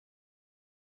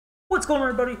What's going on,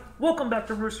 everybody? Welcome back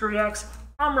to Rooster Reacts.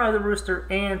 I'm Riley the Rooster,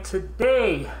 and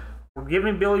today we're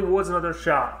giving Billy Woods another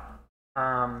shot.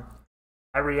 I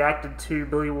reacted to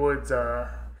Billy Woods'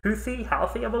 Healthy,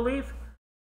 I believe,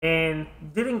 and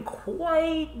didn't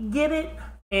quite get it.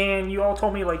 And you all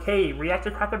told me, like, hey, react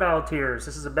to Crocodile Tears.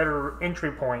 This is a better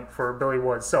entry point for Billy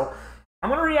Woods. So I'm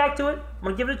going to react to it. I'm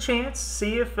going to give it a chance,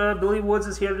 see if Billy Woods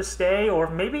is here to stay, or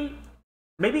maybe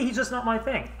he's just not my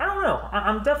thing. I don't know.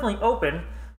 I'm definitely open.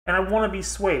 And I want to be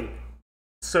swayed.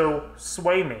 So,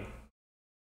 sway me.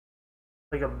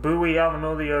 Like a buoy out in the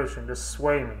middle of the ocean. Just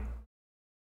sway me.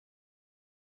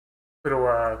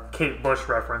 Little Kate Bush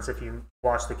reference if you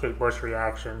watched the Kate Bush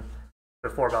reaction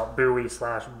before about buoy /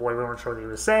 boy. We weren't sure what he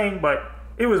was saying, but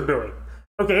it was buoy.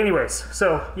 Okay, anyways.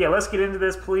 So, yeah, let's get into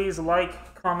this. Please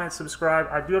like, comment, subscribe.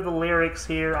 I do have the lyrics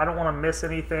here. I don't want to miss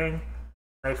anything.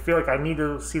 I feel like I need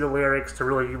to see the lyrics to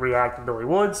really react to Billy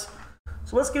Woods.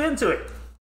 So, let's get into it.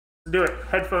 Let's do it.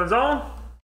 Headphones on.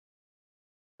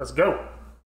 Let's go.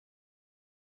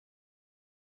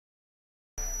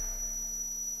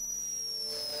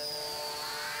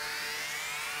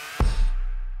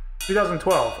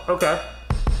 (2012). Okay.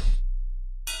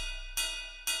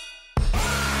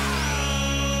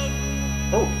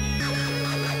 Oh.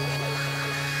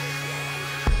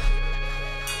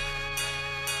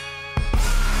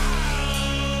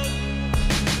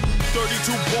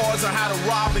 Bars on how to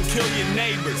rob and kill your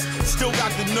neighbors. Still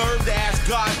got the nerve to ask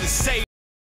God to save.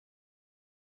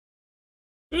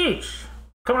 Eesh.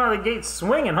 Coming out of the gate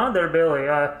swinging, huh, there, Billy?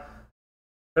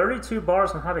 32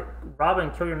 bars on how to rob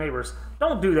and kill your neighbors.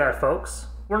 Don't do that, folks.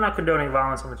 We're not condoning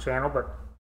violence on the channel, but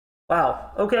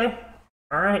wow. Okay.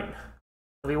 All right.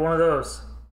 I'll be one of those.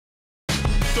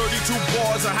 32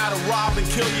 bars on how to rob and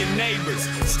kill your neighbors.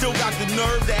 Still got the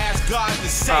nerve to ask God to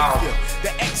save you. The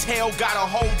exhale got a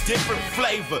whole different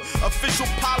flavor. Official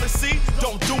policy,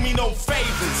 don't do me no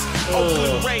favors.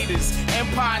 Oakland Raiders,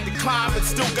 empire in decline, but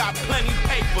still got plenty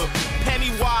paper.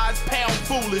 Penny wise, pound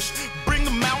foolish. Bring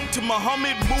the mountain to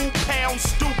Muhammad, move pound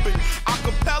stupid.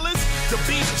 Acapellas, the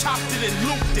beast chopped it and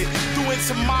looped it. Threw in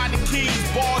some minor keys,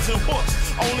 bars and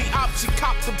hooks. Only option,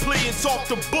 cop the plea, it's off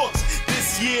the books.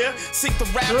 This year, sink the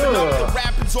rapping up, the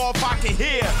rapping's off, I can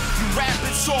hear. You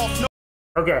rapping soft, no.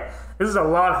 Okay, this is a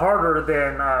lot harder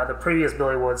than the previous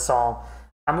Billy Woods song.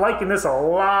 I'm liking this a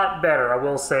lot better, I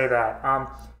will say that.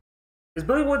 Is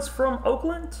Billy Woods from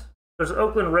Oakland? There's an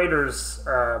Oakland Raiders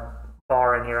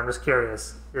bar in here, I'm just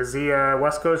curious. Is he a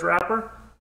West Coast rapper?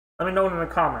 Let me know in the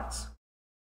comments.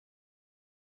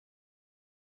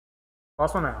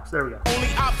 Lost my mouse, there we go.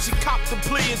 Only option, cop the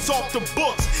plea, it's off the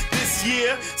books. This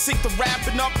year, sink the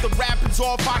rapping up, the rapping's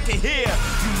off, I can hear.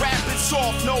 You rapping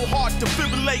soft, no heart,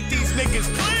 defibrillate these niggas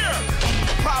clear.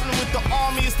 Problem with the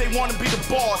army is they want to be the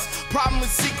boss. Problem with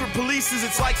secret police is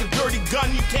it's like a dirty gun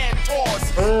you can't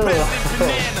toss. President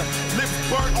Banana, lips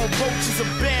burnt on roaches of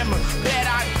Bama. Bad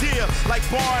idea, like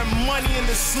borrowing money in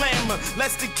the slammer.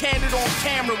 Less than candid on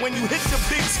camera. When you hit the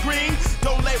big screen,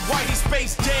 don't let whitey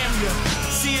space jam you.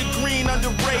 See it green under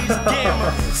raised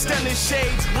gamma. Stunning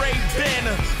shades, Ray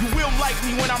Banner. You will like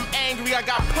me when I'm angry. I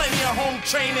got plenty of home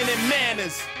training and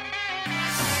manners.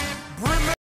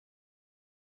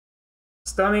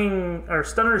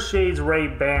 Stunner Shades Ray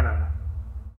Banner.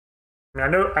 I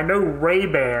mean, I know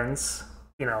Ray-Bans,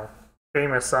 you know,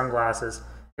 famous sunglasses.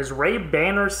 Is Ray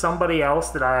Banner somebody else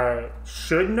that I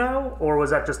should know, or was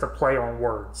that just a play on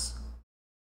words?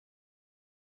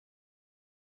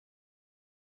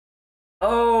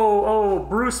 Oh,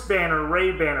 Bruce Banner,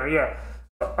 Ray Banner, yeah.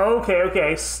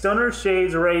 Okay. Stunner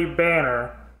Shades Ray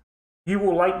Banner. You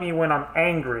will like me when I'm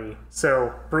angry.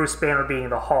 So Bruce Banner being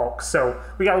the Hulk. So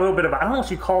we got a little bit of, I don't know what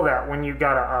you call that when you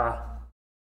got a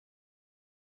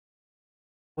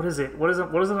what is it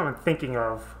I'm thinking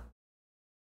of?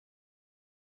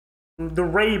 The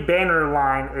Ray Banner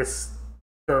line is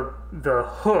the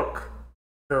hook,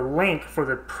 the link for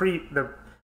the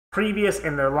previous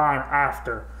and the line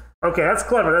after. Okay, that's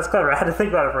clever. I had to think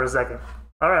about it for a second.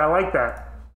 All right, I like that.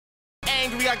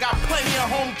 Angry, I got plenty of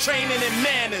home training and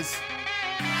manners.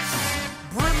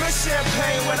 Bring me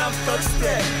champagne when I'm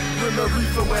thirsty. Bring me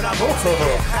reefer when I'm on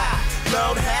high.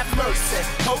 Lord have mercy.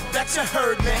 Hope that you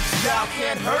heard me. Y'all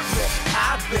can't hurt me.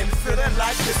 I've been feeling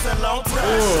like this a long time.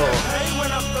 Champagne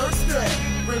when I'm thirsty.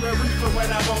 Bring me reefer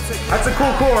when I'm on That's a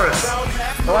cool chorus.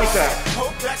 I like that.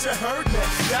 Hope that you heard me.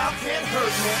 Y'all can't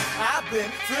hurt me. I've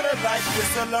been feeling like this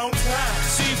a long time.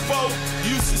 C4,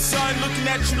 used to son looking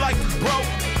at you like you broke.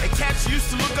 And cats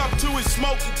used to look up to his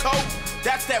smoking coke.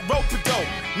 That's that rope-a-dope.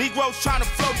 Negroes trying to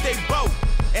float they boat.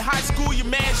 In high school,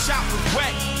 your man shot was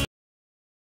wet.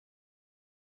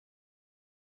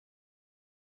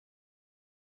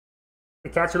 The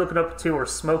cats you're looking up to are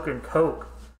smoking coke.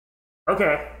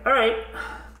 Okay, all right.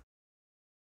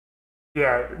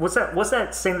 Yeah, what's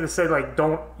that saying that said, like,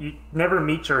 you never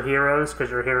meet your heroes because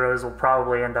your heroes will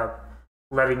probably end up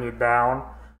letting you down.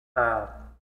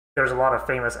 There's a lot of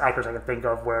famous actors I can think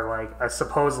of where, like,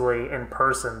 supposedly in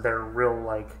person they're real,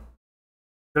 like,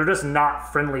 they're just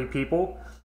not friendly people.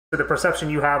 So the perception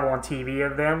you have on TV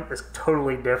of them is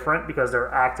totally different because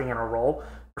they're acting in a role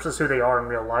versus who they are in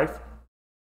real life.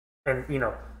 And, you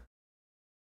know,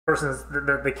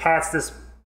 the cat's this,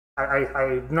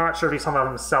 I'm not sure if he's talking about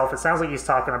himself. It sounds like he's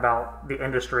talking about the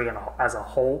industry as a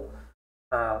whole.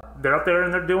 They're up there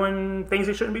and they're doing things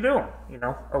they shouldn't be doing, you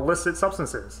know, illicit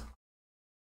substances.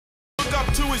 Up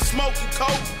to his smoking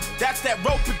coke, that's that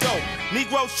rope-a-dope.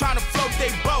 Negroes trying to float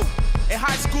they boat. In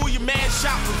high school, your man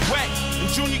shot was wet. In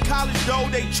junior college, though,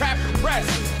 they trap and press.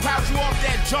 Crowd you off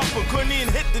that jumper, couldn't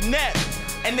even hit the net.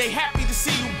 And they happy to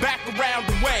see you back around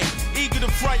the way. Eager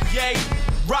to front, yay.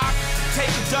 Rock, take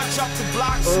a Dutch up the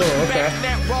block, slipping back in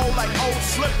that roll like old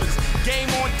slippers. Game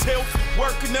on tilt,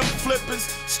 working them flippers.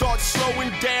 Start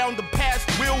slowing down, the past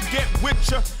will get with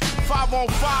ya.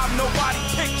 5-on-5, nobody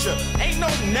picture. Ain't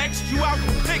no next, you out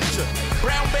the picture.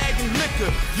 Brown bag and liquor,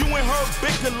 you and her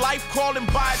bicker. Life crawling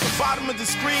by at the bottom of the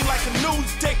screen like a news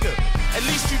ticker. At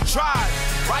least you tried,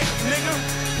 right, nigga?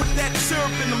 Put that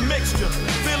syrup in the mixture.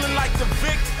 Feeling like the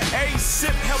Vic, every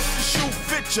sip helps the shoe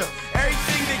fit ya.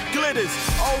 Everything that glitters,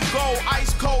 old gold,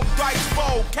 ice cold, thrice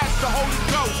bold. Catch the Holy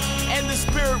Ghost and the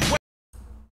Spirit.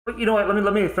 You know what?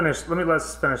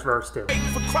 Let's finish verse 2. Wait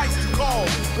for Christ to call,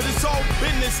 but it's all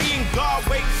business. He and God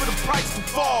wait for the price to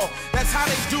fall. That's how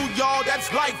they do, y'all.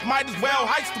 That's life. Might as well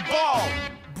heist the ball.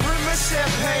 Bring me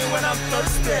champagne when I'm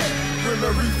thirsty. Bring me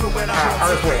reefer when I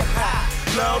want to get high.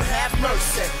 Lord have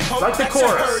mercy. Hope like the that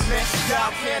chorus. You heard me.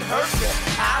 Y'all can't hurt me.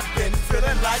 I've been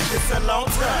feeling like this a long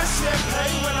time. Bring me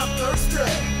champagne when I'm thirsty.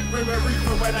 Bring me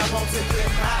reefer when I want to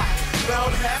get high.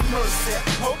 Lord have mercy,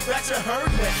 hope that you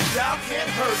heard me. Y'all can't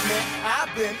hurt me.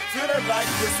 I've been feeling like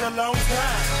this a long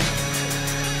time.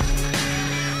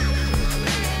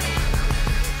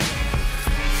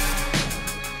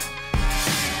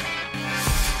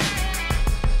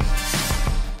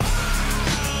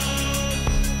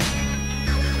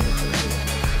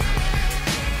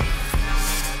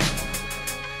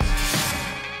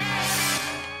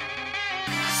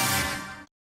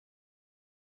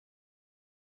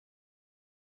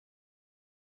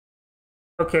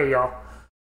 Okay, y'all.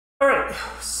 Alright,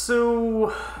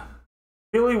 so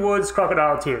Billy Woods'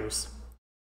 Crocodile Tears.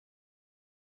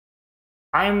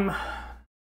 I'm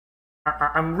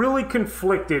really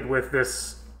conflicted with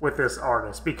this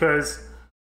artist because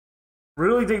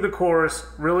really dig the chorus,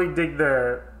 really dig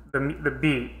the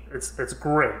beat. It's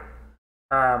great.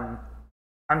 I'm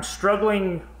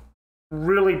struggling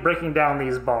really breaking down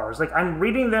these bars. Like, I'm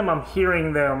reading them, I'm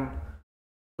hearing them,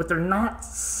 but they're not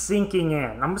sinking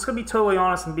in. I'm just gonna be totally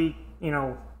honest and be, you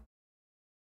know,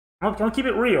 I'm gonna keep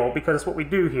it real because it's what we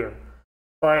do here.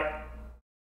 But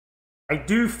I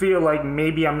do feel like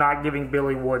maybe I'm not giving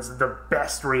Billy Woods the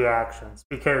best reactions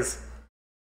because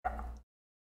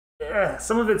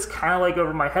some of it's kind of like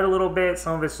over my head a little bit.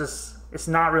 Some of it's just, it's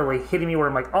not really hitting me where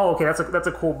I'm like, oh, okay, that's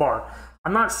a cool bar.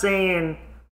 I'm not saying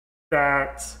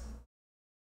that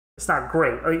it's not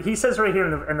great. He says right here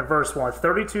in the verse 1,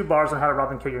 32 bars on how to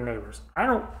rob and kill your neighbors.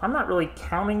 I'm not really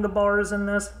counting the bars in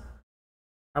this.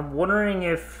 I'm wondering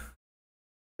if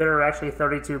there are actually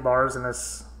 32 bars in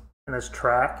this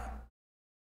track.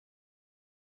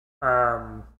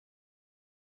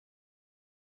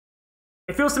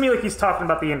 It feels to me like he's talking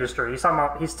about the industry. He's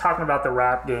talking about the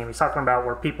rap game. He's talking about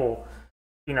where people,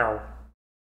 you know,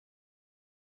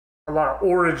 a lot of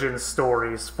origin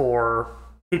stories for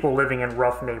people living in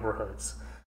rough neighborhoods.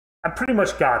 I pretty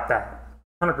much got that,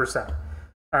 100%.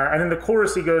 And then the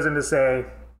chorus he goes in to say,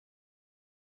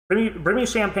 bring me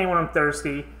champagne when I'm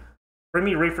thirsty. Bring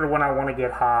me reefer when I want to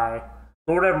get high.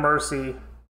 Lord have mercy.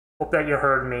 Hope that you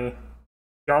heard me.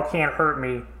 Y'all can't hurt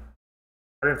me.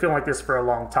 I've been feeling like this for a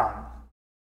long time.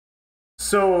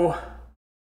 So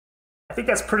I think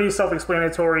that's pretty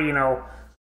self-explanatory. You know,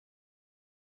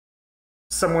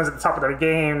 someone's at the top of their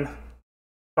game,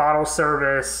 bottle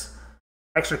service,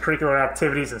 extracurricular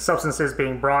activities and substances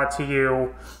being brought to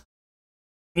you.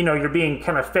 You know, you're being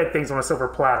kind of fed things on a silver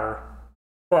platter.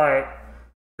 But at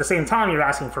the same time, you're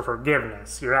asking for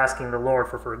forgiveness. You're asking the Lord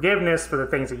for forgiveness for the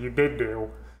things that you did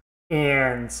do.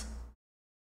 And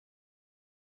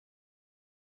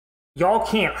y'all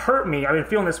can't hurt me. I've been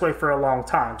feeling this way for a long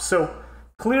time. So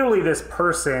clearly this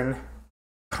person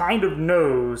kind of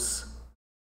knows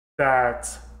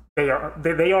that they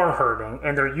are hurting,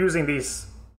 and they're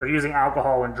using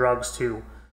alcohol and drugs to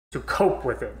cope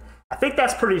with it. I think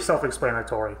that's pretty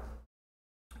self-explanatory.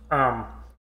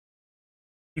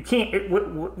 You can't.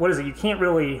 What is it? You can't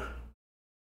really.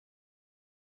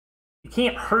 You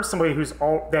can't hurt somebody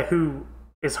who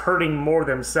is hurting more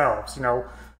themselves. You know,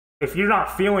 if you're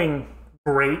not feeling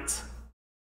great,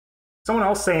 someone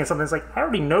else saying something is like, I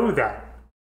already know that.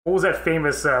 What was that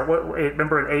famous?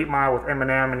 Remember in 8 Mile with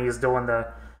Eminem, and he's doing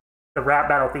the rap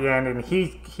battle at the end, and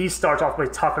he starts off by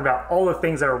talking about all the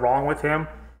things that are wrong with him.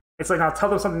 It's like, now tell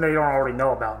them something they don't already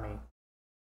know about me.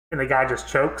 And the guy just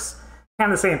chokes.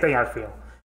 Kind of the same thing, I feel.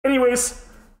 Anyways,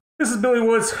 this is Billy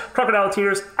Woods, Crocodile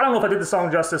Tears. I don't know if I did the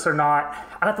song justice or not.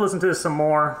 I'd have to listen to this some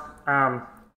more. I'm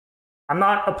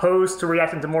not opposed to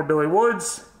reacting to more Billy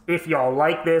Woods if y'all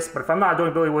like this, but if I'm not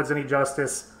doing Billy Woods any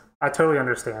justice, I totally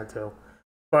understand too.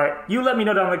 But you let me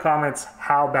know down in the comments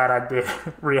how bad I did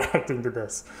reacting to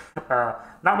this.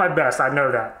 Not my best, I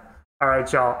know that. All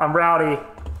right, y'all. I'm Rowdy.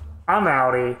 I'm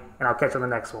outie, and I'll catch you on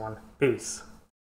the next one. Peace.